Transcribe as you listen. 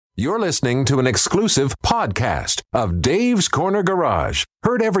You're listening to an exclusive podcast of Dave's Corner Garage.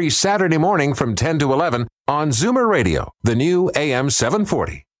 Heard every Saturday morning from 10 to 11 on Zoomer Radio, the new AM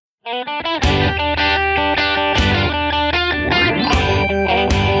 740.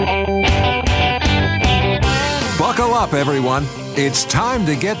 Buckle up, everyone. It's time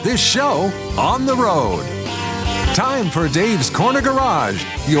to get this show on the road. Time for Dave's Corner Garage,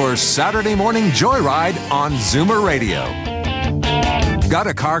 your Saturday morning joyride on Zoomer Radio. Got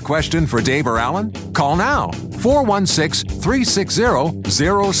a car question for Dave or Alan? Call now,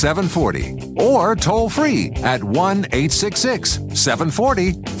 416-360-0740. Or toll free at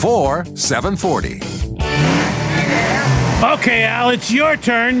 1-866-740-4740. Okay, Al, it's your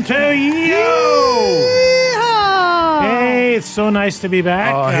turn to you. Hey, it's so nice to be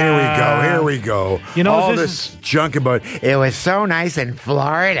back. Oh, here we go. You know, all this junk about it was so nice in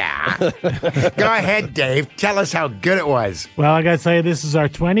Florida. Go ahead, Dave. Tell us how good it was. Well, I got to tell you, this is our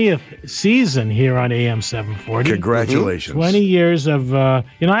 20th season here on AM 740. Congratulations. 20 years of, I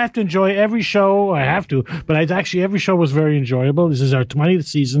have to enjoy every show. I have to, but every show was very enjoyable. This is our 20th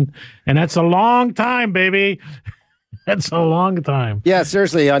season, and that's a long time, baby. That's a long time. Yeah,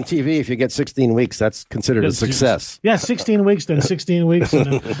 seriously, on TV, if you get 16 weeks, that's considered a success. Yeah, 16 weeks, then 16 weeks.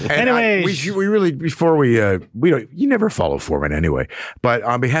 Anyway, we really, before we don't, you never follow Foreman anyway. But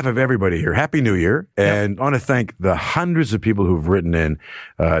on behalf of everybody here, Happy New Year. And I want to thank the hundreds of people who've written in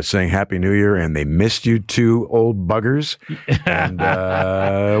saying Happy New Year, and they missed you two old buggers. And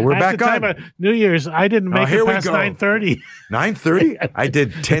we're back on. New Year's, I didn't make it past 9:30. 9:30? I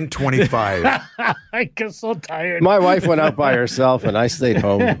did 10:25. I get so tired. My wife went out by herself, and I stayed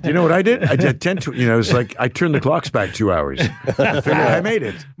home. Do you know what I did? I did 10 to, it's like I turned the clocks back 2 hours. I figured I made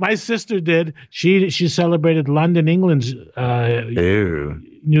it. My sister did. She celebrated London, England's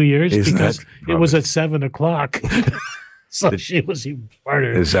New Year's because it was at 7:00. So she was even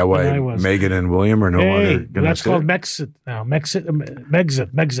smarter. Is that why Meghan and William are no longer going to That's called Megxit now.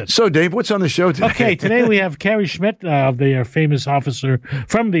 Megxit. So, Dave, what's on the show today? Okay, today we have Carrie Schmidt, the famous officer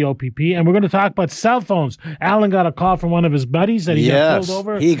from the OPP, and we're going to talk about cell phones. Alan got a call from one of his buddies that he got pulled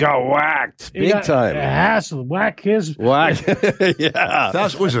over. He got whacked big time. Hassle, whack. Yeah. Was it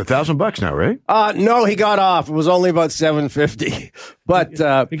 $1,000 now, right? No, he got off. It was only about $750. But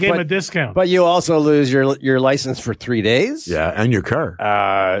he gave him a discount. But you also lose your license for 3 days. Yeah, and your car.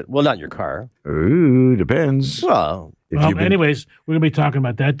 Well, not your car. Ooh, depends. Well, anyways, we're going to be talking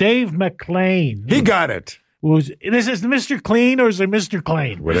about that. Dave McLean. He got it. This is Mr. Clean or is it Mr.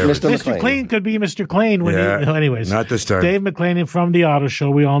 Clean? Whatever. Mr. Clean could be Mr. Clean. Anyways. Not this time. Dave McLean from The Auto Show.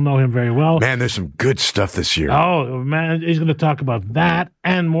 We all know him very well. Man, there's some good stuff this year. Oh, man. He's going to talk about that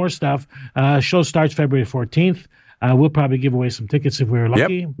and more stuff. Show starts February 14th. We'll probably give away some tickets if we're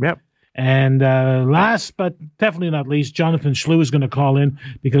lucky. Yep. And last but definitely not least, Jonathan Schlew is going to call in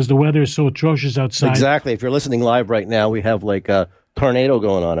because the weather is so atrocious outside. Exactly. If you're listening live right now, we have like a tornado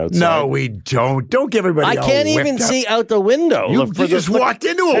going on outside. No, we don't. Don't give everybody I can't even see out the window. You just walked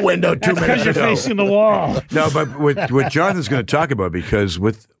into a window 2 minutes ago. Because you're facing the wall. No, but what Jonathan's going to talk about, because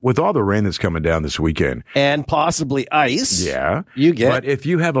with all the rain that's coming down this weekend. And possibly ice. Yeah. But if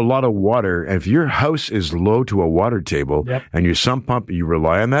you have a lot of water, and if your house is low to a water table, and your sump pump, you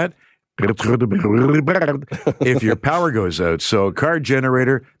rely on that, if your power goes out. So car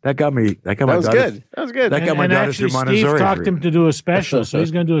generator, that got my daughter. That was good. That got my daughter through Montessori. Steve talked him to do a special, so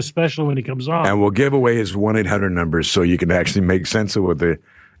he's going to do a special when he comes on. And we'll give away his 1-800 numbers so you can actually make sense of what the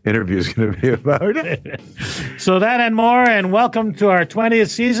interview is going to be about. So that and more, and welcome to our 20th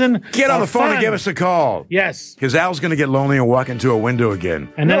season. Get on the phone and give us a call. Yes. Because Al's going to get lonely and walk into a window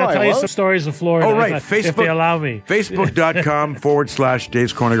again. And then I'll tell you some stories of Florida. Oh, right. If they allow me.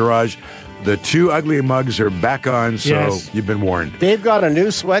 Facebook.com/Dave's Corner Garage. The two ugly mugs are back on, so you've been warned. Dave got a new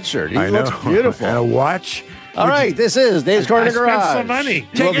sweatshirt. He looks beautiful. And a watch. All right, this is Dave's Corner Garage. Spent some money.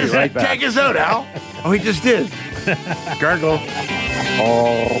 Take us out, Al. Oh, he just did. Gargle.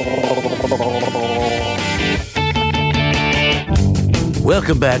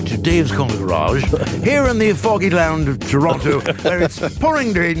 Welcome back to Dave's Corner Garage, here in the foggy land of Toronto, where it's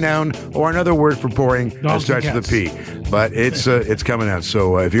pouring rain down, or another word for pouring that starts with a P. But it's coming out.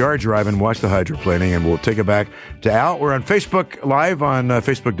 So if you are driving, watch the hydroplaning, and we'll take it back to Al. We're on Facebook Live on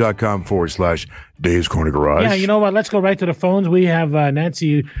Facebook.com/Dave's Corner Garage. Yeah, you know what? Let's go right to the phones. We have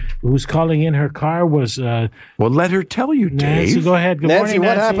Nancy, who's calling in. Her car was... well, let her tell you, Dave. Nancy, go ahead. Good Nancy, morning,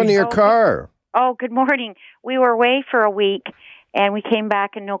 what happened to your car? Oh, good morning. We were away for a week, and we came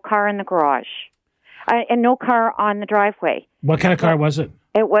back and no car in the garage. And no car on the driveway. What kind of car was it?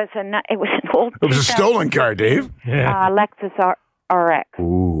 It was an old... It was a stolen car, Dave. Lexus RX.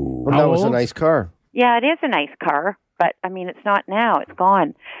 Ooh. Well, that was a nice car. Yeah, it is a nice car. but I mean, it's not now. It's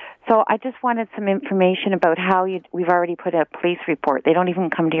gone. So I just wanted some information about how we've already put a police report. They don't even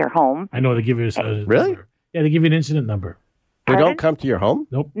come to your home. I know they give you a Really? number. Yeah, they give you an incident number. They Pardon? don't come to your home?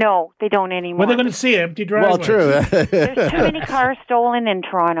 No, they don't anymore. Well, they're going to see an empty driveway. Well, true. There's too many cars stolen in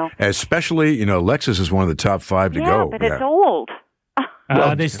Toronto. Especially, Lexus is one of the top 5 to Yeah, go. but it's old.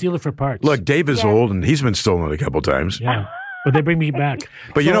 They steal it for parts. Look, Dave is old, and he's been stolen a couple times. Yeah, but they bring me back.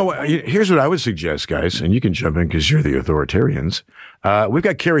 But you know what? Here's what I would suggest, guys, and you can jump in because you're the authoritarians. We've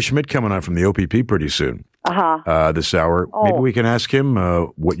got Kerry Schmidt coming on from the OPP pretty soon. This hour. Oh. Maybe we can ask him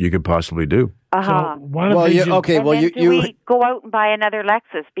what you could possibly do. So one of Well, the things you- okay. And Well, then you do we go out and buy another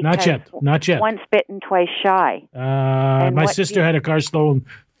Lexus? Because Not yet. Once bitten, twice shy. my what sister do you- had her car stolen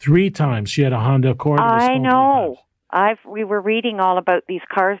 3 times. She had a Honda Accord. that was I stolen 3 know. times. We were reading all about these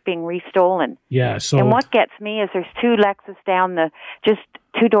cars being restolen. Yeah, so And what gets me is there's 2 Lexus just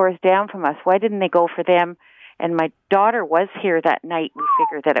 2 doors down from us. Why didn't they go for them? And my daughter was here that night. We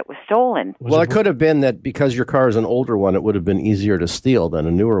figured that it was stolen. Well, it could have been that because your car is an older one, it would have been easier to steal than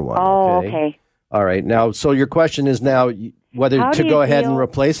a newer one. Oh, okay. All right. Now, so your question is now whether How to do go you ahead and deal-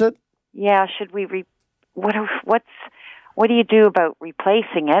 replace it? Yeah, should we what do you do about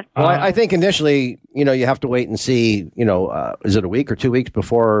replacing it? Well, I think initially, you have to wait and see, is it a week or 2 weeks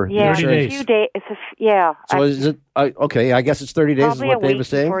before? the Yeah, 30 insurance- a few days. So is it, okay, I guess it's 30 days is probably what a Dave week was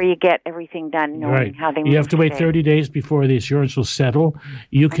saying. before you get everything done, knowing right. how they You have to wait today. 30 days before the insurance will settle.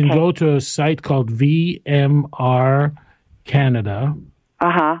 You can Okay. go to a site called VMR Canada.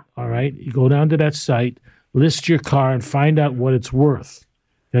 All right. You go down to that site, list your car, and find out what it's worth.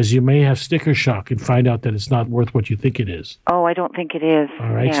 Because you may have sticker shock and find out that it's not worth what you think it is. Oh, I don't think it is. All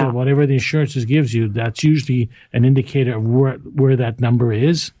right. Yeah. So whatever the insurance gives you, that's usually an indicator of where that number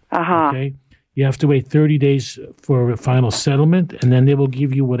is. Okay. You have to wait 30 days for a final settlement, and then they will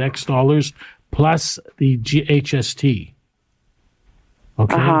give you what X dollars plus the HST.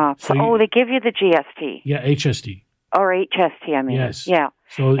 Okay. So they give you the GST yeah, HST. or HST. I mean, Yes. yeah.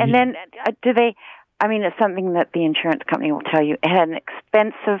 So And then do they? I mean, it's something that the insurance company will tell you. It had an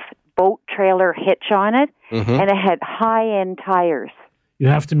expensive boat trailer hitch on it, and it had high-end tires. you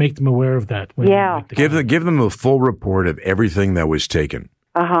have to make them aware of that. When you Yeah. make the Give them a full report of everything that was taken.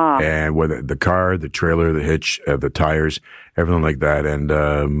 And whether the car, the trailer, the hitch, the tires, everything like that. And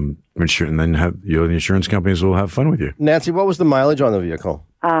and then the insurance companies will have fun with you. Nancy, what was the mileage on the vehicle?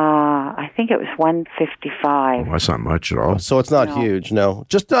 I think it was 155. Well, that's not much at all. So it's not huge, no.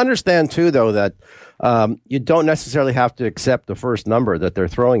 Just to understand, too, though, that you don't necessarily have to accept the first number that they're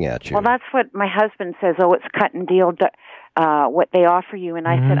throwing at you. Well, that's what my husband says. Oh, it's cut and deal. What they offer you, and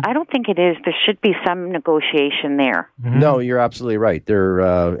I said, I don't think it is. There should be some negotiation there. No, you're absolutely right. They're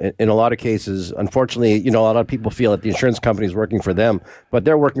in a lot of cases, unfortunately, a lot of people feel that the insurance company is working for them, but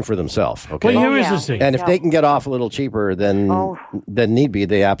they're working for themselves. Okay, Well, here is yeah. this thing. and if they can get off a little cheaper than need be,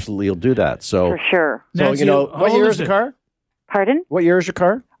 they absolutely will do that. So, For sure. so Nancy, what how year old is the is it? car? Pardon? What year is your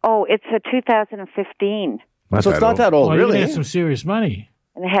car? Oh, it's a 2015. Not So it's not old. that old, Well, you really. get some serious money.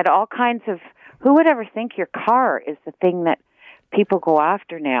 And it had all kinds of. Who would ever think your car is the thing that people go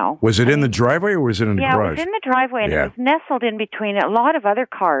after now? Was it in the driveway or was it in the Yeah, garage? it was in the driveway, and Yeah. it was nestled in between a lot of other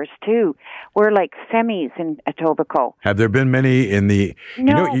cars too. Were like semis in Etobicoke. Have there been many in the?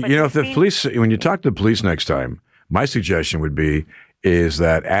 No, but if the there's police, when you talk to the police next time, my suggestion would be is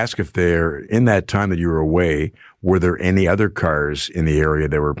that ask if there in that time that you were away, were there any other cars in the area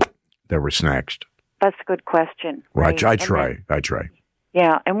that were snatched? That's a good question. Well, right? I And try. then-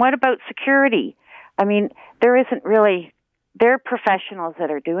 Yeah, and what about security? I mean, there isn't really. They're professionals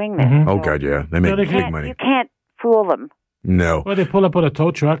that are doing this. Oh so God, yeah, they make they big can't- money. You can't fool them. No, Well, they pull up with a tow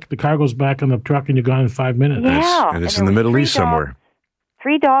truck. The car goes back on the truck, and you're gone in 5 minutes. Yeah, and it's there in the were Middle 3 East somewhere. dogs-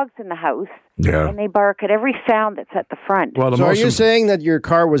 3 dogs in the house, Yeah. and they bark at every sound that's at the front. Well, the So are most you saying that your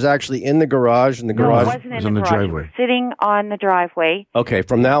car was actually in the garage and the no, garage? it wasn't it was in on the the garage. driveway. It was sitting on the driveway. Okay,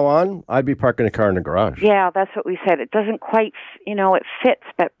 from now on, I'd be parking a car in the garage. Yeah, that's what we said. It doesn't quite, it fits,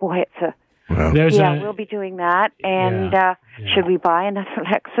 but boy, it's a. well, There's Yeah, a, we'll be doing that. And Yeah. should we buy another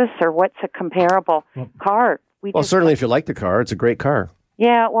Lexus, or what's a comparable car? Well, certainly if you like the car, it's a great car.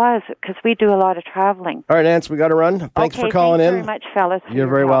 Yeah, it was, because we do a lot of traveling. All right, Nance, we got to run. Thanks Okay, for calling thanks in. very much, fellas. for You're your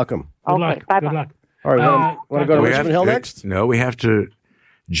very help. welcome. good Okay, luck. bye-bye. Good luck. All right, want to go to we Richmond have- Hill next? No, we have to,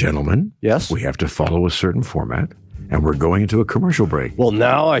 gentlemen. Yes. We have to follow a certain format, and we're going into a commercial break. Well,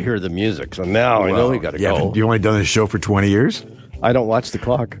 now I hear the music, so now I know we got to go. You've only done this show for 20 years. I don't watch the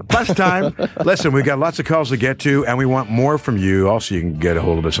clock. Bus time. Listen, we've got lots of calls to get to, and we want more from you. Also, you can get a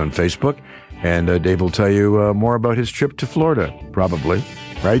hold of us on Facebook, and Dave will tell you more about his trip to Florida, probably.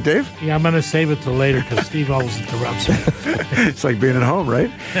 Right, Dave? Yeah, I'm going to save it till later because Steve always interrupts me. It's like being at home, right?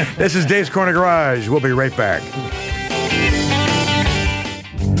 This is Dave's Corner Garage. We'll be right back.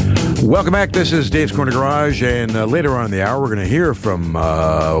 Welcome back. This is Dave's Corner Garage, and later on in the hour, we're going to hear from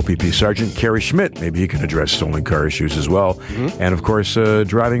OPP Sergeant Kerry Schmidt. Maybe he can address stolen car issues as well. Mm-hmm. And, of course,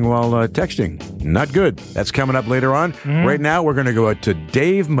 driving while texting. Not good. That's coming up later on. Mm-hmm. Right now, we're going to go out to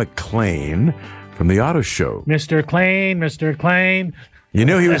Dave McLean from the Auto Show. Mr. Klein. You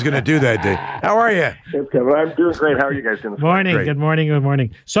knew he was going to do that, Dave. How are you? I'm doing great. How are you guys doing? Morning. Great. Good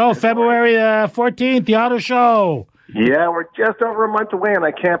morning. So, February 14th, the Auto Show. Yeah, we're just over a month away, and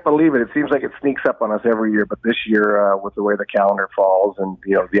I can't believe it. It seems like it sneaks up on us every year, but this year, with the way the calendar falls and,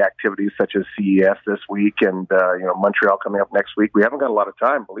 the activities such as CES this week and, Montreal coming up next week, we haven't got a lot of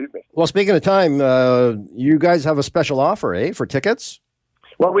time, believe me. Well, speaking of time, you guys have a special offer, for tickets?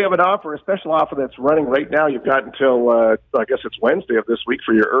 Well, we have a special offer that's running right now. You've got until, I guess it's Wednesday of this week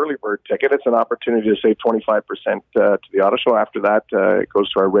for your early bird ticket. It's an opportunity to save 25% to the Auto Show. After that, it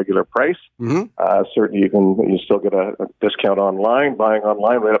goes to our regular price. Mm-hmm. Certainly, you still get a discount online, buying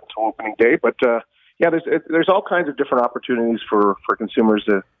online right up until opening day. But, there's all kinds of different opportunities for consumers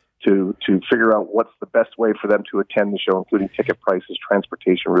to figure out what's the best way for them to attend the show, including ticket prices,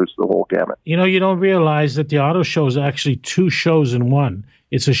 transportation routes, the whole gamut. You don't realize that the Auto Show is actually two shows in one.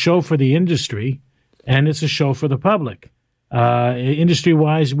 It's a show for the industry, and it's a show for the public.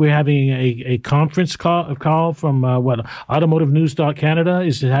 Industry-wise, we're having a conference call from AutomotiveNews.Canada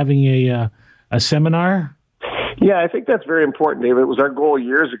is having a seminar. Yeah, I think that's very important, David. It was our goal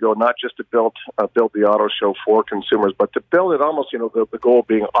years ago, not just to build the Auto Show for consumers, but to build it almost, the goal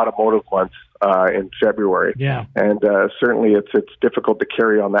being Automotive Month in February. Yeah. And certainly it's difficult to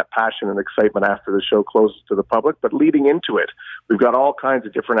carry on that passion and excitement after the show closes to the public, but leading into it, we've got all kinds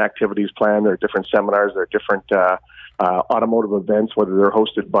of different activities planned. There are different seminars, there are different automotive events, whether they're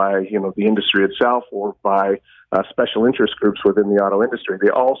hosted by, the industry itself or by special interest groups within the auto industry. They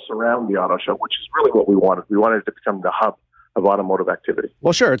all surround the Auto Show, which is really what we wanted. We wanted it to become the hub of automotive activity.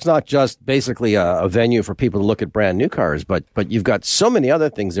 Well, sure. It's not just basically a venue for people to look at brand new cars, but you've got so many other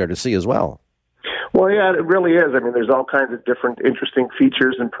things there to see as well. Well, yeah, it really is. I mean, there's all kinds of different interesting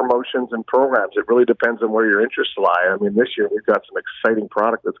features and promotions and programs. It really depends on where your interests lie. I mean, this year we've got some exciting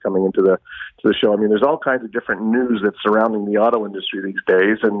product that's coming into the show. I mean, there's all kinds of different news that's surrounding the auto industry these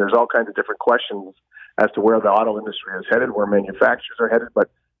days, and there's all kinds of different questions as to where the auto industry is headed, where manufacturers are headed. But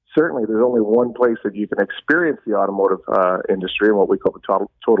certainly there's only one place that you can experience the automotive industry and what we call the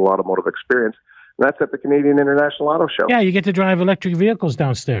total automotive experience, and that's at the Canadian International Auto Show. Yeah, you get to drive electric vehicles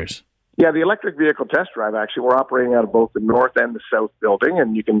downstairs. Yeah, the electric vehicle test drive, actually, we're operating out of both the north and the south building,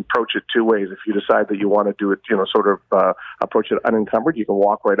 and you can approach it two ways. If you decide that you want to do it, approach it unencumbered, you can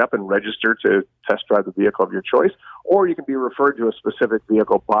walk right up and register to test drive the vehicle of your choice, or you can be referred to a specific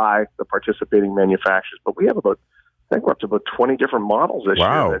vehicle by the participating manufacturers. But we have we're up to about 20 different models this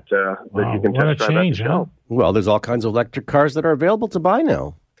year that you can test drive at the show. Well, there's all kinds of electric cars that are available to buy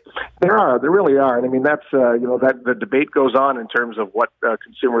now. There really are. And I mean, that's, that the debate goes on in terms of what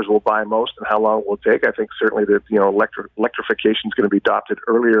consumers will buy most and how long it will take. I think certainly that, electrification is going to be adopted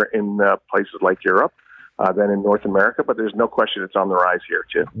earlier in places like Europe than in North America, but there's no question it's on the rise here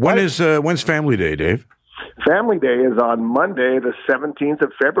too. When's Family Day, Dave? Family Day is on Monday, the 17th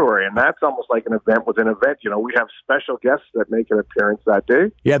of February, and that's almost like an event within an event. We have special guests that make an appearance that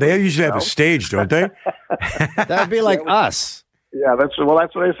day. Yeah, they usually have a stage, don't they? That'd be like us. Yeah, that's what I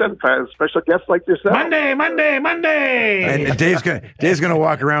said. Special guests like yourself. Monday. And Dave's gonna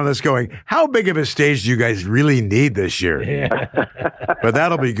walk around with us going, how big of a stage do you guys really need this year? Yeah. But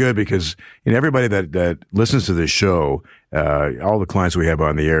that'll be good because everybody that listens to this show, all the clients we have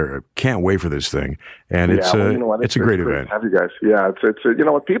on the air can't wait for this thing, and it's a great event. Have you guys? Yeah, it's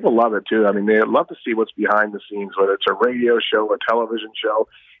people love it too. I mean, they love to see what's behind the scenes, whether it's a radio show, a television show.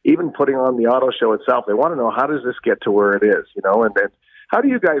 Even putting on the auto show itself, they want to know, how does this get to where it is, and then how do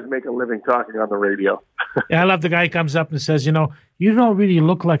you guys make a living talking on the radio? Yeah, I love the guy who comes up and says, you don't really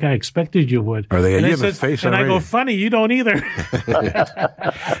look like I expected you would. Are they? You have a face on radio. And I go, funny, you don't either.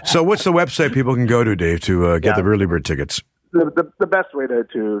 So what's the website people can go to, Dave, to get the early bird tickets? The best way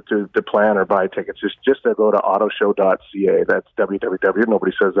to plan or buy tickets is just to go to autoshow.ca. That's www.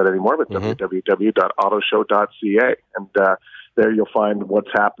 Nobody says that anymore, but www.autoshow.ca. And there you'll find what's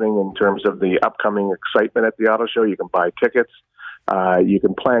happening in terms of the upcoming excitement at the Auto Show. You can buy tickets. You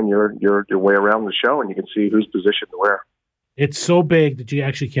can plan your way around the show, and you can see who's positioned where. It's so big that you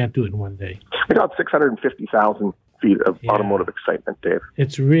actually can't do it in one day. We got 650,000 feet of automotive excitement, Dave.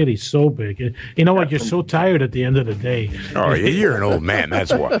 It's really so big. You know what? You're so tired at the end of the day. Oh, you're an old man.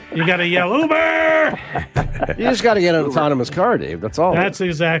 That's what. You got to yell, Uber! You just got to get an autonomous car, Dave. That's all. That's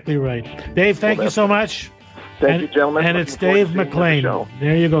exactly right. Dave, thank you so much. Thank you, gentlemen. And it's Dave McLean.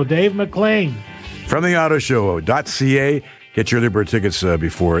 There you go, Dave McLean. From the autoshow.ca, Get your early bird tickets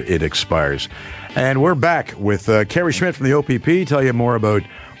before it expires. And we're back with Carrie Schmidt from the OPP. Tell you more about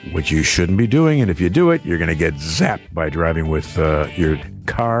what you shouldn't be doing. And if you do it, you're going to get zapped by driving with your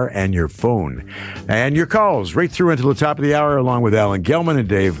car and your phone. And your calls right through until the top of the hour, along with Alan Gelman and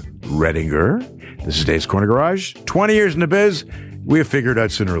Dave Redinger. This is Dave's Corner Garage. 20 years in the biz. We have figured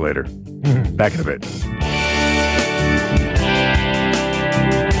out sooner or later. Back in a bit.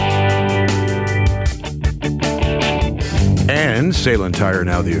 And Salem Tire,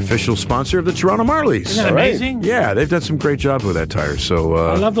 now the official sponsor of the Toronto Marlies. Isn't that amazing? Yeah, they've done some great job with that tire. So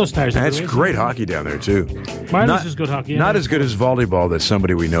I love those tires. And it's great hockey down there, too. Marlies is good hockey. Not as good as volleyball that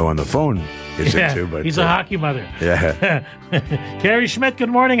somebody we know on the phone is into. But he's a hockey mother. Yeah. Carrie Schmidt, good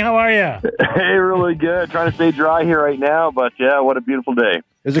morning. How are you? Hey, really good. Trying to stay dry here right now, but yeah, what a beautiful day.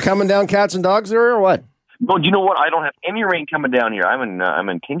 Is it coming down cats and dogs there or what? Well, do you know what? I don't have any rain coming down here. I'm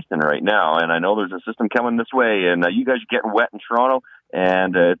in Kingston right now, and I know there's a system coming this way, and you guys are getting wet in Toronto,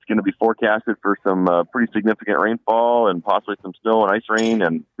 and it's going to be forecasted for some pretty significant rainfall and possibly some snow and ice rain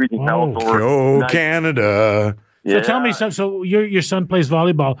and freezing Palatour. Go Canada. So tell me, so your son plays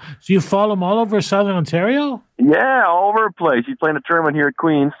volleyball. So you follow him all over Southern Ontario? Yeah, all over the place. He's playing a tournament here at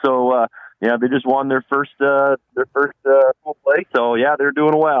Queens, so yeah, they just won their first full play. So yeah, they're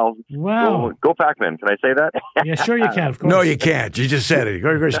doing well. Wow. Go Pac-Man. Can I say that? Yeah, sure you can. Of course. No, you can't. You just said it.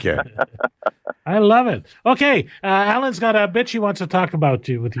 Of course you can. I love it. Okay, Alan's got a bit she wants to talk about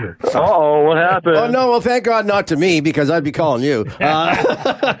with you. Uh-oh, what happened? Oh, no, well, thank God not to me, because I'd be calling you.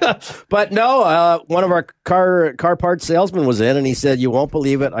 But no, one of our car parts salesmen was in, and he said, you won't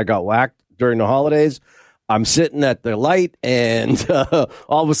believe it, I got whacked during the holidays. I'm sitting at the light, and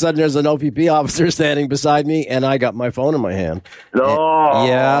all of a sudden there's an OPP officer standing beside me, and I got my phone in my hand. Oh,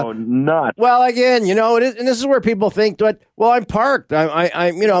 yeah, nuts. Well, again, it is, and this is where people think that. Well, I'm parked.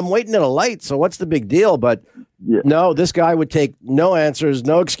 I'm waiting at a light, so what's the big deal? But no, this guy would take no answers,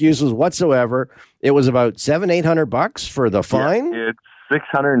 no excuses whatsoever. It was about $700-800 for the fine. Yeah, it's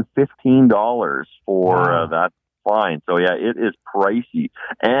 $615 for that fine. So yeah, it is pricey.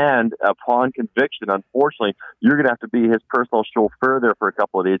 And upon conviction, unfortunately, you're going to have to be his personal chauffeur there for a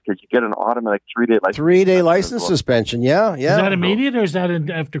couple of days because you get an automatic 3-day license. 3-day license suspension. Yeah. Is that immediate or is that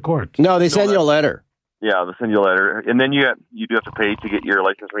after court? No, they send you a letter. Yeah, they send you a letter, and then you do have to pay to get your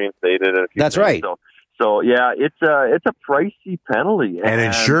license reinstated. That's right. So yeah, it's a pricey penalty and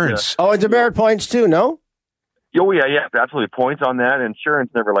insurance. And demerit points too. No. Oh, yeah, absolutely. Points on that.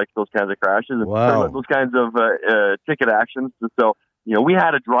 Insurance never likes those kinds of crashes. Wow. Those kinds of ticket actions. So, we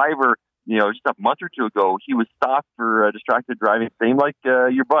had a driver, just a month or two ago. He was stopped for distracted driving, same like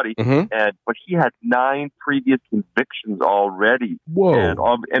your buddy. Mm-hmm. But he had 9 previous convictions already. Whoa.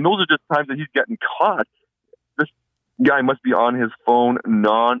 And those are just times that he's getting caught. This guy must be on his phone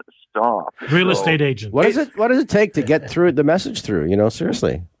non-stop. Real estate agent. What does it take to get through the message through?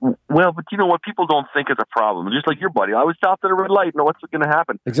 Seriously. Well, but what people don't think is a problem. Just like your buddy, I was stopped at a red light. What's going to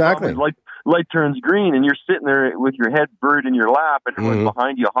happen? Exactly. Light turns green, and you're sitting there with your head buried in your lap, and everyone's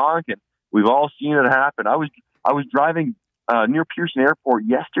behind you honking. We've all seen it happen. I was driving near Pearson Airport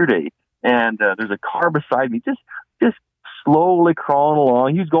yesterday, and there's a car beside me, just slowly crawling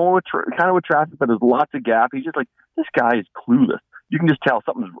along. He's going with traffic, but there's lots of gap. He's just like, this guy is clueless. You can just tell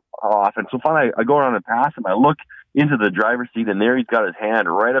something's off. And so finally, I go around and pass him. I look into the driver's seat, and there he's got his hand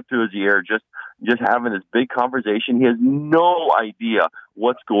right up to his ear, just having this big conversation. He has no idea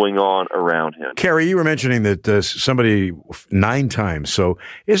what's going on around him. Carrie, you were mentioning that somebody 9 times. So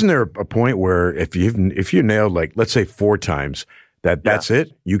isn't there a point where if you nailed, like, let's say 4 times, that's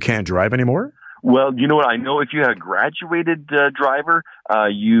it? You can't drive anymore? Well, you know what? I know if you had a graduated driver,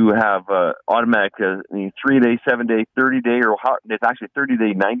 you have automatic 3-day, 7-day, 30-day, or it's actually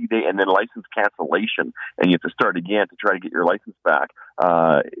 30-day, 90-day, and then license cancellation, and you have to start again to try to get your license back.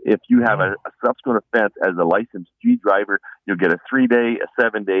 If you have a subsequent offense as a licensed G driver, you'll get a 3-day, a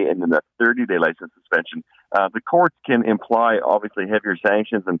 7-day, and then a 30-day license suspension. The courts can imply, obviously, heavier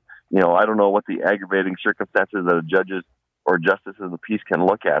sanctions, and I don't know what the aggravating circumstances that the judges or justices of the peace can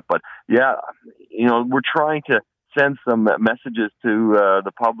look at. But yeah, we're trying to send some messages to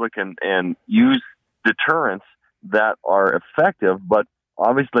the public and use deterrents that are effective. But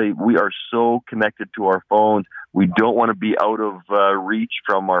obviously, we are so connected to our phones. We don't want to be out of reach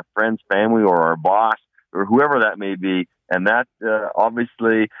from our friends, family, or our boss, or whoever that may be. And that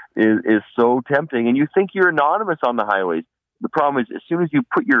obviously is so tempting. And you think you're anonymous on the highways. The problem is, as soon as you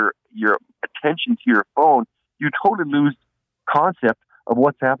put your attention to your phone, you totally lose concept of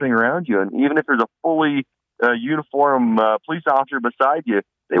what's happening around you. And even if there's a fully uniform police officer beside you,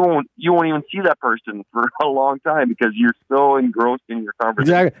 you won't even see that person for a long time because you're so engrossed in your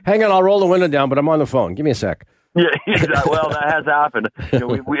conversation. Exactly. Hang on, I'll roll the window down, but I'm on the phone. Give me a sec. Yeah, exactly. Well, that has happened.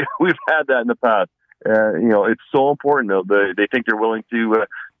 We've had that in the past. It's so important though. They think they're willing to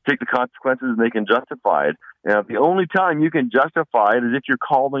take the consequences and they can justify it. Now, the only time you can justify it is if you're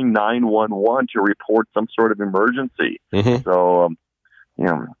calling 911 to report some sort of emergency. Mm-hmm. So,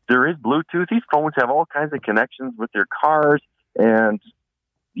 there is Bluetooth. These phones have all kinds of connections with their cars, and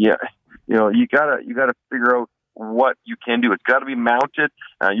you gotta figure out what you can do. It's got to be mounted.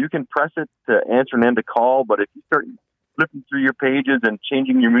 You can press it to answer and end a call, but if you start flipping through your pages and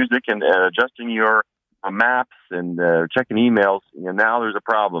changing your music and adjusting your maps and checking emails, now there's a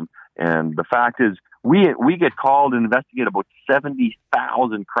problem. And the fact is, we get called and investigate about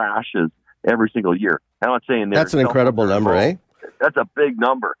 70,000 crashes every single year. I'm not saying that's an incredible number, eh? That's a big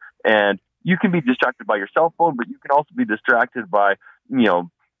number. And you can be distracted by your cell phone, but you can also be distracted by,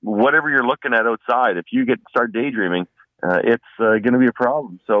 whatever you're looking at outside. If you start daydreaming, it's going to be a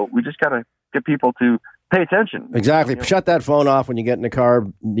problem. So we just got to get people to pay attention. Exactly. Shut that phone off when you get in the car.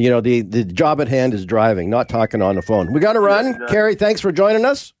 The job at hand is driving, not talking on the phone. We got to run. Kerry, thanks for joining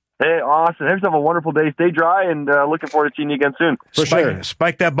us. Hey, Austin, have yourself a wonderful day. Stay dry, and looking forward to seeing you again soon. For sure.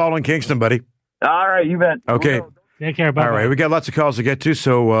 Spike that ball in Kingston, buddy. All right, you bet. Okay. Take care. Bye. All right, we got lots of calls to get to,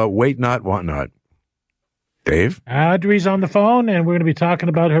 so wait not, want not. Dave? Audrey's on the phone, and we're going to be talking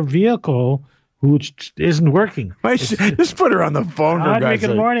about her vehicle, which isn't working. Just put her on the phone. Audrey,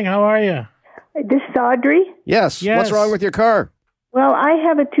 good morning. How are you? This is Audrey? Yes. What's wrong with your car? Well, I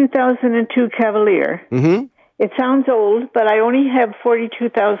have a 2002 Cavalier. Mm-hmm. It sounds old, but I only have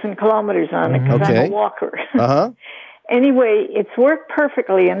 42,000 kilometers on it because I'm a walker. Uh-huh. Anyway, it's worked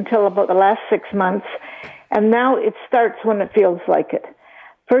perfectly until about the last 6 months, and now it starts when it feels like it.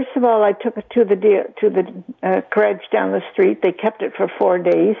 First of all, I took it to the garage down the street. They kept it for 4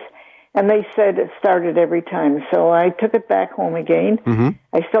 days, and they said it started every time. So I took it back home again. Mm-hmm.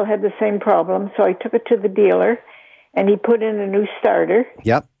 I still had the same problem, so I took it to the dealer, and he put in a new starter.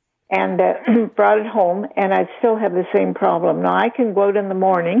 Yep. And brought it home, and I still have the same problem. Now, I can go out in the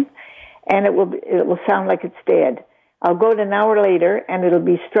morning, and it will sound like it's dead. I'll go out an hour later, and it'll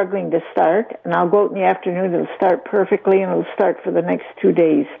be struggling to start, and I'll go out in the afternoon, it'll start perfectly, and it'll start for the next 2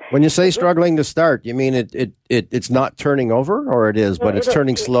 days. When you say struggling to start, you mean it's not turning over, or it is, but it's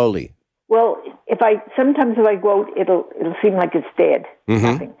turning slowly? Well, sometimes if I go out, it'll seem like it's dead. Mm-hmm.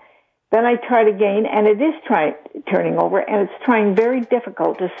 Nothing. Then I try it again, and it is turning over, and it's trying very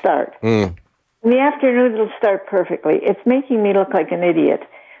difficult to start. Mm. In the afternoon, it'll start perfectly. It's making me look like an idiot,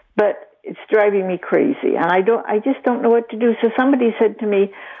 but it's driving me crazy, and I just don't know what to do. So somebody said to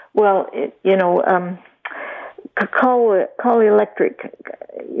me, "Well, call electric,"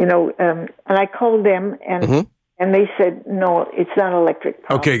 and I called them, and they said, "No, it's not electric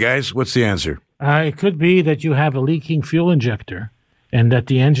problem." Okay, guys, what's the answer? It could be that you have a leaking fuel injector, and that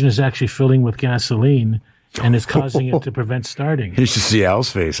the engine is actually filling with gasoline, and it's causing it to prevent starting. You should see Al's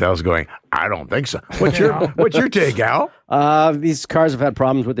face. Al's going, I don't think so. What's your take, Al? These cars have had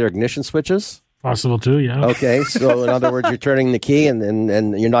problems with their ignition switches. Possible too, yeah. Okay, so in other words, you're turning the key and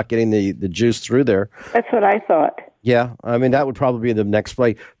you're not getting the juice through there. That's what I thought. Yeah, I mean, that would probably be the next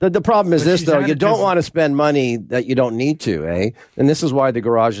play. The problem is this, though. You don't want to spend money that you don't need to, eh? And this is why the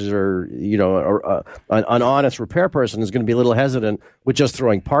garages are, an honest repair person is going to be a little hesitant with just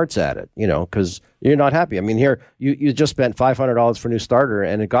throwing parts at it, because you're not happy. I mean, here, you just spent $500 for a new starter,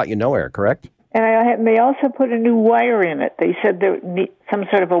 and it got you nowhere, correct? And they also put a new wire in it. They said there need some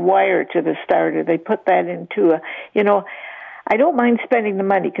sort of a wire to the starter. They put that into I don't mind spending the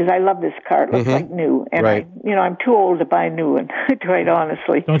money because I love this car. It looks like new. And right. I'm too old to buy new, and quite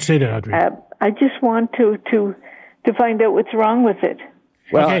honestly. Don't say that, Audrey. I just want to find out what's wrong with it.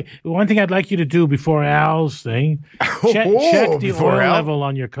 Well, okay, one thing I'd like you to do before Al's thing, check the oil level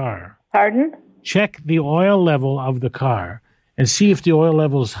on your car. Pardon? Check the oil level of the car and see if the oil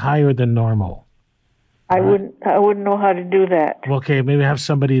level is higher than normal. I wouldn't know how to do that. Okay, maybe have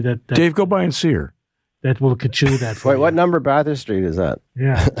somebody that Dave, go by and see her. That will do that for Wait, you. what number Bathurst Street is that?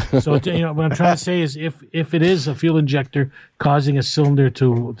 Yeah. So what I'm trying to say is, if it is a fuel injector causing a cylinder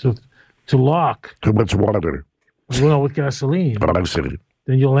to lock, Too much water. with gasoline,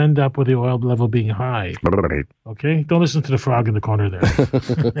 then you'll end up with the oil level being high. Okay? Don't listen to the frog in the corner there.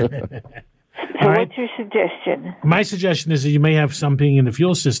 So what's your suggestion? My suggestion is that you may have something in the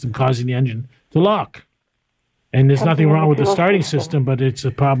fuel system causing the engine to lock. And there's nothing wrong with the starting system, but it's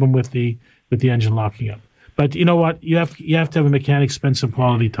a problem with the engine locking up. But you know what? You have to have a mechanic spend some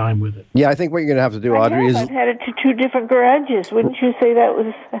quality time with it. Yeah, I think what you're going to have to do, Audrey, is... I've had it to 2 different garages. Wouldn't you say that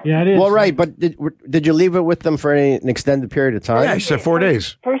was... Yeah, it is. Well, right, but did you leave it with them for an extended period of time? Yeah, she said 4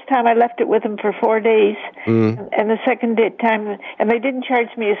 days. First time I left it with them for 4 days, and the second time, and they didn't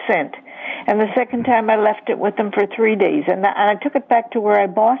charge me a cent. And the second time I left it with them for 3 days, and I took it back to where I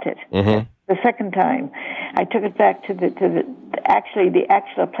bought it. The second time, I took it back to the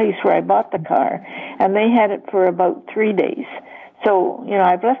actual place where I bought the car, and they had it for about 3 days. So,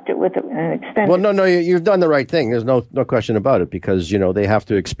 I've left it with an extended... Well, no, you've done the right thing. There's no question about it, because, they have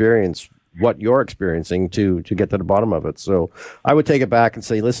to experience what you're experiencing to get to the bottom of it. So I would take it back and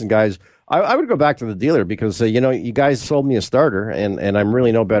say, listen, guys, I would go back to the dealer because, you guys sold me a starter, and I'm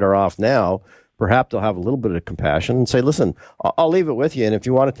really no better off now. Perhaps they'll have a little bit of compassion and say, listen, I'll leave it with you. And if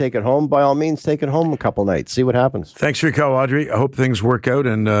you want to take it home, by all means, take it home a couple nights. See what happens. Thanks for your call, Audrey. I hope things work out,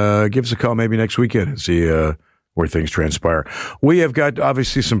 and give us a call maybe next weekend and see where things transpire. We have got,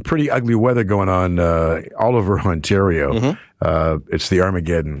 obviously, some pretty ugly weather going on all over Ontario. It's the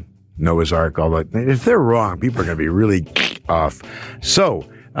Armageddon, Noah's Ark, all that. If they're wrong, people are going to be really off. So...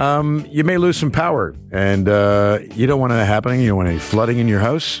 you may lose some power, and you don't want it happening. You don't want any flooding in your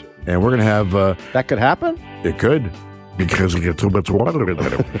house, and we're going to have... that could happen? It could, because we get too much water.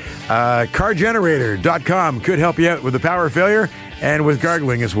 CarGenerator.com could help you out with the power failure and with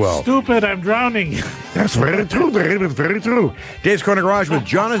gargling as well. Stupid, I'm drowning. That's very true, Dave. It's very true. Dave's Corner Garage with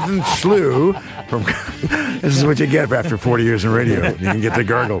Jonathan Slew. This is what you get after 40 years in radio. You can get the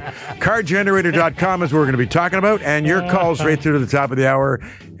gargle. CarGenerator.com is what we're going to be talking about, and your calls right through to the top of the hour.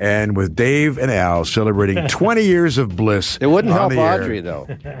 And with Dave and Al celebrating 20 years of bliss. It wouldn't help Audrey, though.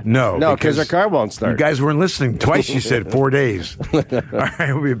 No, because her car won't start. You guys weren't listening. Twice you said 4 days. All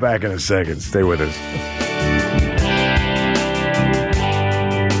right, we'll be back in a second. Stay with us.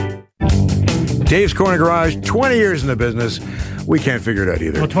 Dave's Corner Garage, 20 years in the business. We can't figure it out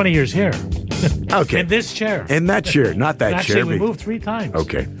either. Well, 20 years here. Okay. In this chair. In that chair, not that Actually, chair. we moved 3 times.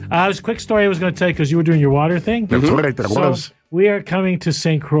 Okay. It was a quick story I was going to tell you because you were doing your water thing. That's right, that was. We are coming to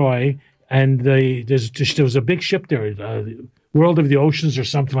St. Croix, and there was a big ship there, World of the Oceans or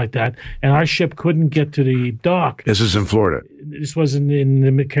something like that, and our ship couldn't get to the dock. This is in Florida. This was in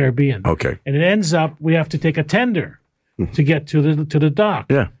the Caribbean. Okay. And it ends up we have to take a tender to get to the dock.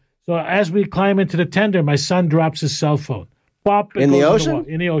 Yeah. So as we climb into the tender, my son drops his cell phone. Pop, in the ocean?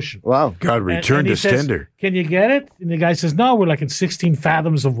 In the ocean. Wow. God, return to tender. Can you get it? And the guy says, no, we're like in 16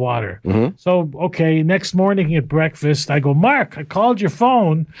 fathoms of water. So, okay, next morning at breakfast, I go, Mark, I called your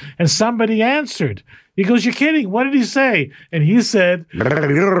phone and somebody answered. He goes, you're kidding. What did he say? And he said...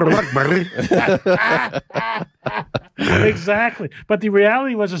 Exactly. But the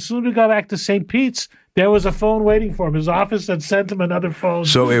reality was, as soon as we got back to St. Pete's, there was a phone waiting for him. His office had sent him another phone.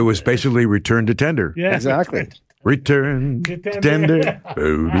 So it was basically return to tender. Yeah, exactly. Return to tender.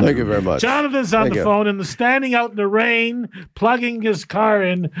 Thank you very much. Jonathan's on the phone and standing out in the rain, plugging his car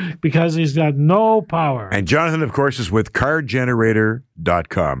in because he's got no power. And Jonathan, of course, is with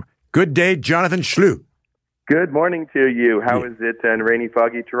CarGenerator.com. Good day, Jonathan Slew. Good morning to you. How is it in rainy,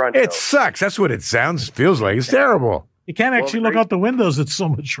 foggy Toronto? It sucks. That's what it feels like. It's terrible. You can't actually look out the windows. It's so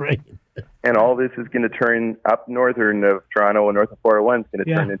much rain. And all this is going to turn up northern of Toronto and north of 401. It's going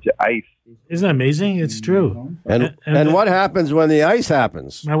to turn into ice. Isn't that amazing? It's true. And what happens when the ice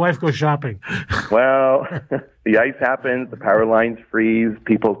happens? My wife goes shopping. Well, the ice happens, the power lines freeze,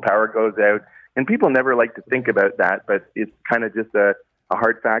 people's power goes out. And people never like to think about that, but it's kind of just a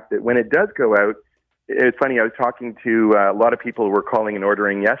hard fact that when it does go out, it's funny, I was talking to a lot of people who were calling and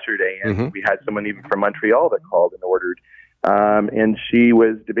ordering yesterday, and we had someone even from Montreal that called and ordered. And she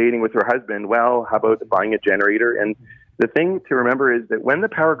was debating with her husband, well, how about buying a generator? And the thing to remember is that when the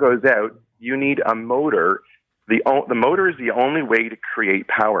power goes out, you need a motor. The motor is the only way to create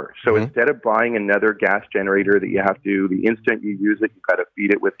power. So instead of buying another gas generator that you have to, the instant you use it, you've got to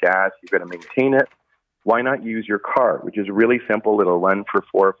feed it with gas, you've got to maintain it. Why not use your car, which is really simple. It'll run for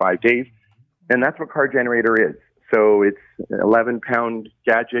 4 or 5 days. And that's what Car Generator is. So it's an 11-pound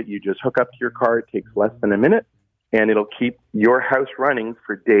gadget. You just hook up to your car. It takes less than a minute, and it'll keep your house running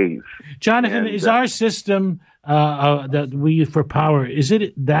for days. Jonathan, is our system that we use for power, is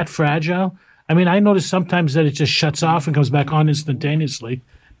it that fragile? I mean, I notice sometimes that it just shuts off and comes back on instantaneously.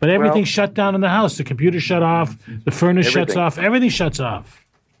 But everything's shut down in the house. The computer shut off. The furnace shuts off. Everything shuts off.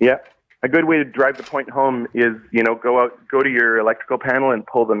 Yeah. A good way to drive the point home is, go to your electrical panel and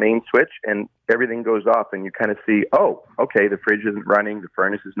pull the main switch, and everything goes off, and you kind of see, oh, okay, the fridge isn't running, the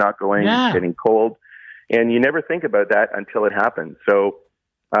furnace is not going, it's getting cold, and you never think about that until it happens. So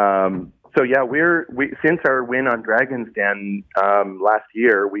So yeah, we since our win on Dragon's Den last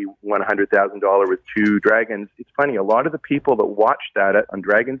year, we won $100,000 with 2 dragons. It's funny, a lot of the people that watched that on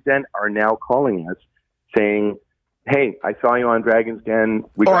Dragon's Den are now calling us saying, "Hey, I saw you on Dragon's Den."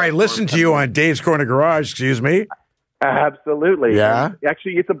 I listened to you on Dave's Corner Garage. Excuse me. Absolutely. Yeah. And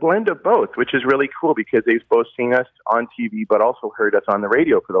actually, it's a blend of both, which is really cool because they've both seen us on TV, but also heard us on the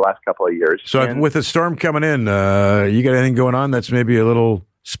radio for the last couple of years. So with the storm coming in, you got anything going on that's maybe a little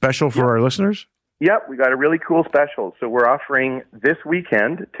special for our listeners? Yep, we got a really cool special. So we're offering this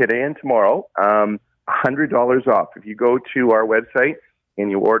weekend, today and tomorrow, $100 off. If you go to our website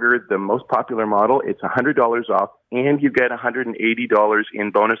and you order the most popular model, it's $100 off, and you get $180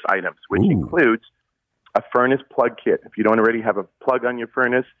 in bonus items, which includes a furnace plug kit. If you don't already have a plug on your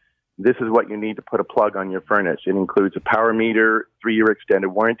furnace, this is what you need to put a plug on your furnace. It includes a power meter, 3-year extended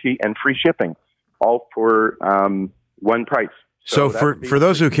warranty, and free shipping, all for one price. So for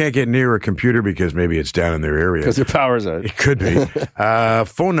those who can't get near a computer because maybe it's down in their area. Because their power's out. It could be.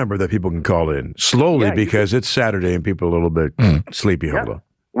 Phone number that people can call in slowly because it's Saturday and people are a little bit sleepy. Yeah.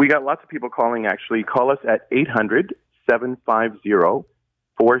 We got lots of people calling, actually. Call us at 800-750-4660.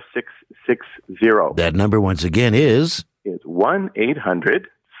 That number, once again, is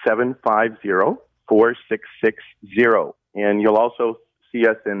 1-800-750-4660. And you'll also see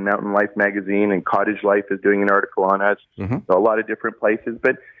us in Mountain Life magazine, and Cottage Life is doing an article on us. So a lot of different places.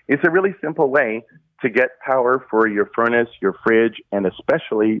 But it's a really simple way to get power for your furnace, your fridge, and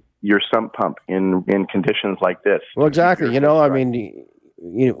especially your sump pump in conditions like this. Well, exactly. I mean,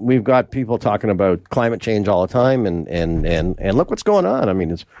 we've got people talking about climate change all the time, and look what's going on. I mean,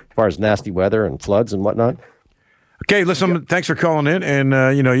 as far as nasty weather and floods and whatnot. Okay, listen, thanks for calling in,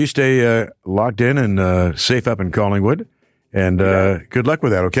 and you stay locked in and safe up in Collingwood, and good luck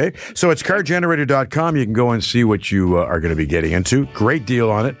with that, okay? So it's cargenerator.com. You can go and see what you are going to be getting into. Great deal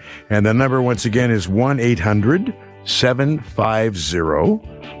on it. And the number, once again, is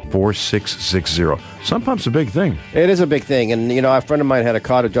 1-800-750-4660. Sump pump's a big thing. It is a big thing. And, a friend of mine had a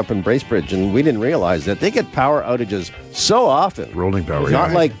cottage up in Bracebridge, and we didn't realize that they get power outages so often. Rolling power,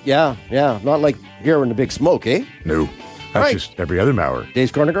 not like here in the big smoke, eh? No. That's just every other hour.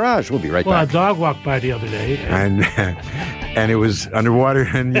 Dave's Corner Garage. We'll be right back. Well, a dog walked by the other day. And it was underwater,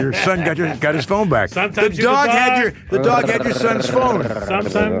 and your son got his phone back. Sometimes the dog had your son's phone.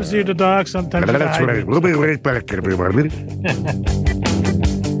 Sometimes you're the dog, sometimes you're the right. We'll be right back, everybody.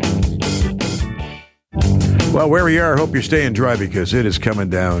 Well, where we are, I hope you're staying dry because it is coming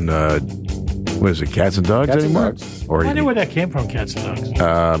down. What is it, cats and dogs anymore? I wonder where that came from, cats and dogs.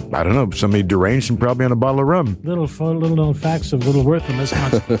 I don't know. Somebody deranged and probably on a bottle of rum. Little known facts of little worth and this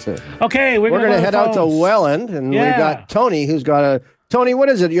consequence. Okay, we're going to head out to Welland, and we got Tony, who's got Tony, what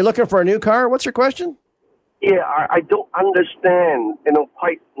is it? You're looking for a new car? What's your question? Yeah, I don't understand,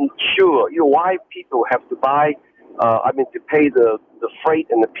 quite sure, why people have to buy, to pay the freight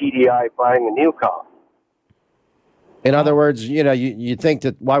and the PDI buying a new car. In other words, you think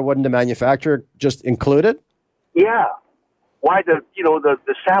that why wouldn't the manufacturer just include it? Yeah. Why the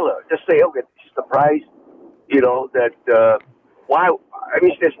seller just say, okay, this is the price, why?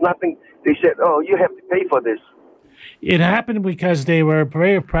 There's nothing. They said, oh, you have to pay for this. It happened because they were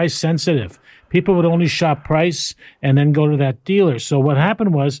very price sensitive. People would only shop price and then go to that dealer. So what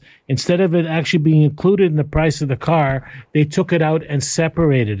happened was, instead of it actually being included in the price of the car, they took it out and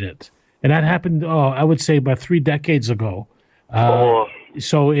separated it. And that happened, I would say, about 3 decades ago.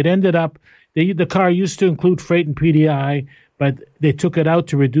 So it ended up, the car used to include freight and PDI, but they took it out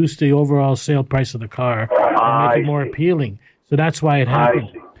to reduce the overall sale price of the car and make it more appealing. So that's why it happened.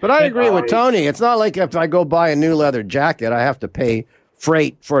 But I agree with Tony. It's not like if I go buy a new leather jacket, I have to pay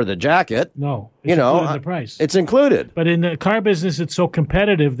freight for the jacket. No, it's included in the price. It's included. But in the car business, it's so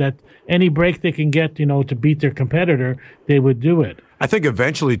competitive that any break they can get, to beat their competitor, they would do it. I think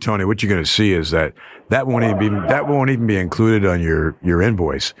eventually, Tony, what you're going to see is that won't even be included on your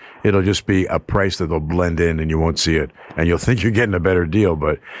invoice. It'll just be a price that'll blend in, and you won't see it, and you'll think you're getting a better deal.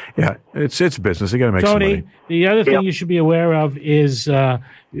 But yeah, it's business. They got to make some money. Tony, the other thing you should be aware of is,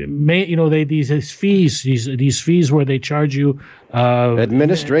 these fees where they charge you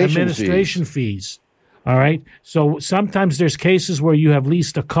administration fees. All right. So sometimes there's cases where you have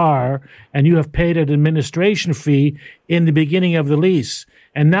leased a car and you have paid an administration fee in the beginning of the lease.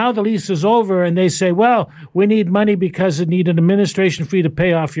 And now the lease is over and they say, well, we need money because it need an administration fee to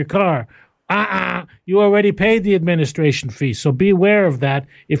pay off your car. You already paid the administration fee. So be aware of that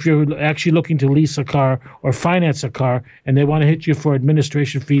if you're actually looking to lease a car or finance a car and they want to hit you for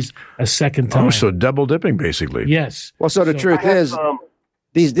administration fees a second time. Oh, so double dipping, basically. Yes. Well, so the truth is, all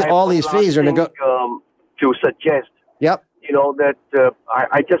these fees are to suggest. Yep. that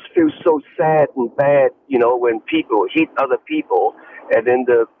I just feel so sad and bad, when people hit other people, and then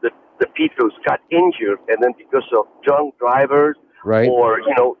the people got injured, and then because of drunk drivers, right, or,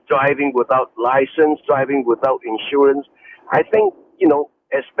 driving without license, driving without insurance. I think,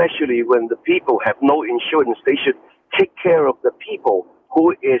 especially when the people have no insurance, they should take care of the people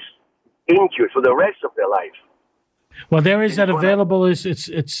who is injured for the rest of their life. Well, there is that available. It's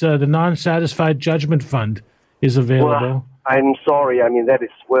the non-satisfied judgment fund is available. Well, I'm sorry. I mean, that is,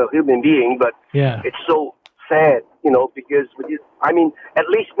 human being, but yeah, it's so sad, because at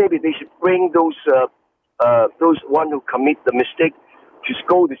least maybe they should bring those one who commit the mistake to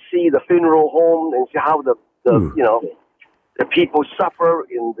go to see the funeral home and see how the people suffer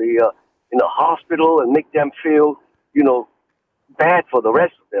in the hospital and make them feel, bad for the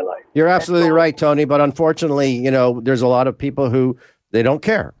rest of their life. You're absolutely right, Tony. But unfortunately, there's a lot of people who they don't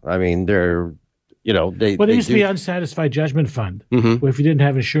care. I mean, they're, they. Well, there used to be unsatisfied judgment fund, where if you didn't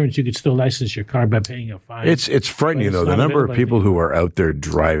have insurance, you could still license your car by paying a fine. It's frightening though, the number of people who are out there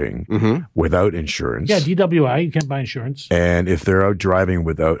driving without insurance. Yeah, DWI, you can't buy insurance. And if they're out driving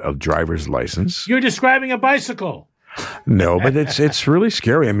without a driver's license, you're describing a bicycle. No, but it's really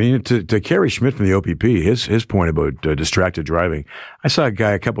scary. I mean, to Kerry Schmidt from the OPP, his point about distracted driving. I saw a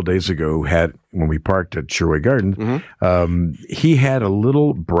guy a couple days ago who had, when we parked at Sherway Gardens, he had a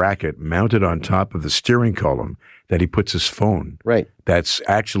little bracket mounted on top of the steering column that he puts his phone. Right. That's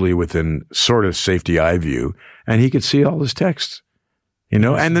actually within sort of safety eye view, and he could see all his texts.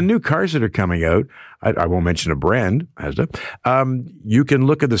 And the new cars that are coming out, I won't mention a brand, you can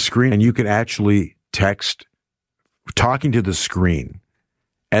look at the screen and you can actually text talking to the screen,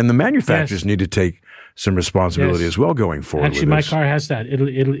 and the manufacturers need to take some responsibility as well going forward. Actually, my car has that.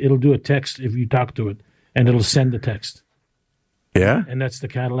 It'll do a text if you talk to it, and it'll send the text. Yeah, and that's the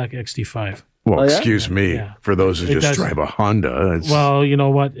Cadillac XT5. Well, excuse me, for those who just drive a Honda. Well, you know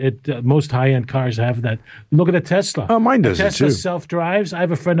what? Most high-end cars have that. Look at a Tesla. Oh, mine does it too. Tesla self-drives. I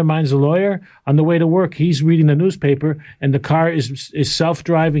have a friend of mine's a lawyer. On the way to work, he's reading the newspaper, and the car is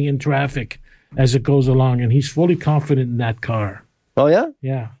self-driving in traffic as it goes along, and he's fully confident in that car. Oh, yeah?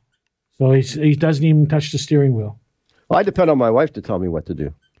 Yeah. So he doesn't even touch the steering wheel. Well, I depend on my wife to tell me what to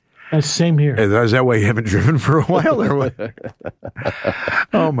do. Same here. Is that why you haven't driven for a while, or what?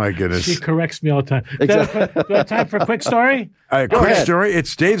 Oh, my goodness. She corrects me all the time. Exactly. Do I have time for a quick story? Quick story.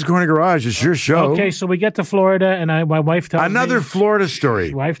 It's Dave's Corner Garage. It's your show. Okay, so we get to Florida, and my wife tells me... Another Florida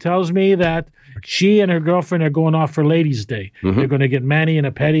story. My wife tells me that she and her girlfriend are going off for Ladies' Day. They're going to get mani and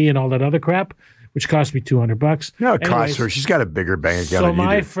a pedi and all that other crap, which cost me $200. No, it costs her. She's got a bigger bank account than you do. So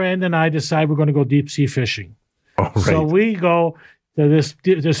my friend and I decide we're going to go deep sea fishing. Oh, right. So we go to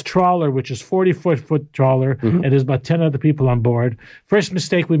this trawler, which is 40-foot trawler, and there's about 10 other people on board. First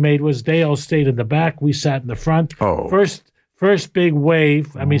mistake we made was they all stayed in the back. We sat in the front. Oh. First big wave,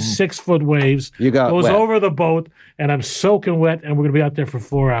 6-foot waves, goes wet. over the boat, and I'm soaking wet, and we're going to be out there for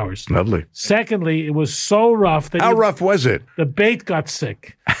 4 hours. Lovely. Secondly, it was so rough. How rough was it? The bait got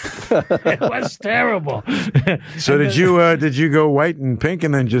sick. It was terrible. So did you go white and pink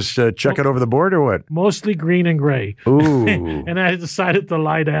and then just chuck it over the board, or what? Mostly green and gray. Ooh. And I decided to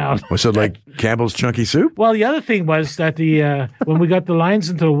lie down. Was it like Campbell's Chunky Soup? Well, the other thing was that when we got the lines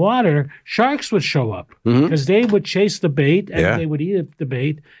into the water, sharks would show up because they would chase the bait and they would eat the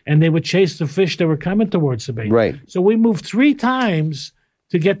bait and they would chase the fish that were coming towards the bait. Right. So we moved 3 times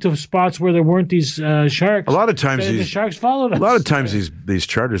to get to spots where there weren't these sharks. A lot of times the sharks followed us. A lot of times these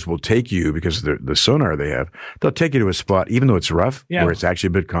charters will take you, because of the sonar they have, they'll take you to a spot, even though it's rough, where it's actually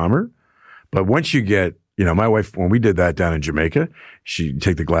a bit calmer. But once you get, my wife, when we did that down in Jamaica, she'd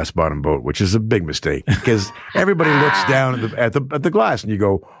take the glass bottom boat, which is a big mistake, because everybody looks down at the glass and you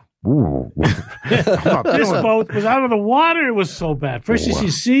go, ooh. This boat was out of the water. It was so bad. First you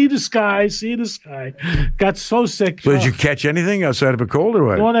see the sky. Got so sick. So did you catch anything outside of a cold, or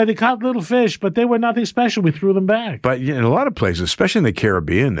what? Well, they caught little fish, but they were nothing special. We threw them back. But in a lot of places, especially in the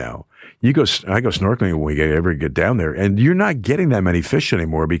Caribbean now, I go snorkeling when we ever get down there, and you're not getting that many fish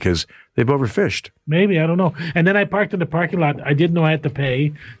anymore because they've overfished. Maybe, I don't know. And then I parked in the parking lot. I didn't know I had to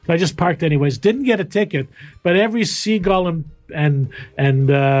pay, so I just parked anyways. Didn't get a ticket, but every seagull and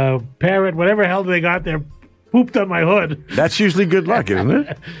parrot, whatever hell they got there, pooped on my hood. That's usually good luck, isn't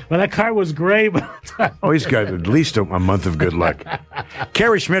it? Well, that car was gray. He's got at least a month of good luck.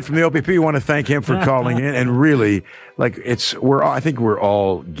 Kerry Schmidt from the OPP, we want to thank him for calling in. And really, I think we're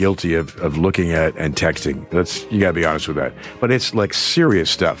all guilty of looking at and texting. You got to be honest with that. But it's like serious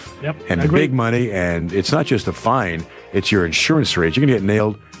stuff. Yep, and big money, and it's not just a fine, it's your insurance rate. You're going to get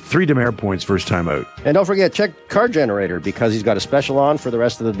nailed 3 demerit points first time out. And don't forget, check Car Generator, because he's got a special on for the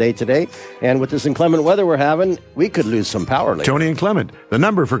rest of the day today. And with this inclement weather we're having, we could lose some power later. Tony and Clement. The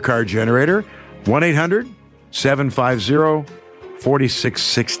number for Car Generator,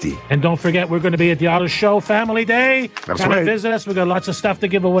 1-800-750-4660. And don't forget, we're going to be at the Auto Show Family Day. That's Come right. and visit us. We've got lots of stuff to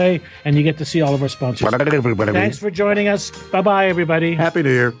give away, and you get to see all of our sponsors. Thanks for joining us. Bye-bye, everybody. Happy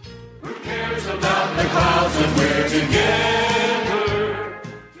New Year. Who cares about the clouds when we're together?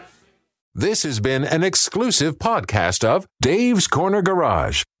 This has been an exclusive podcast of Dave's Corner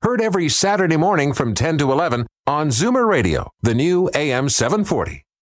Garage. Heard every Saturday morning from 10 to 11 on Zoomer Radio, the new AM 740.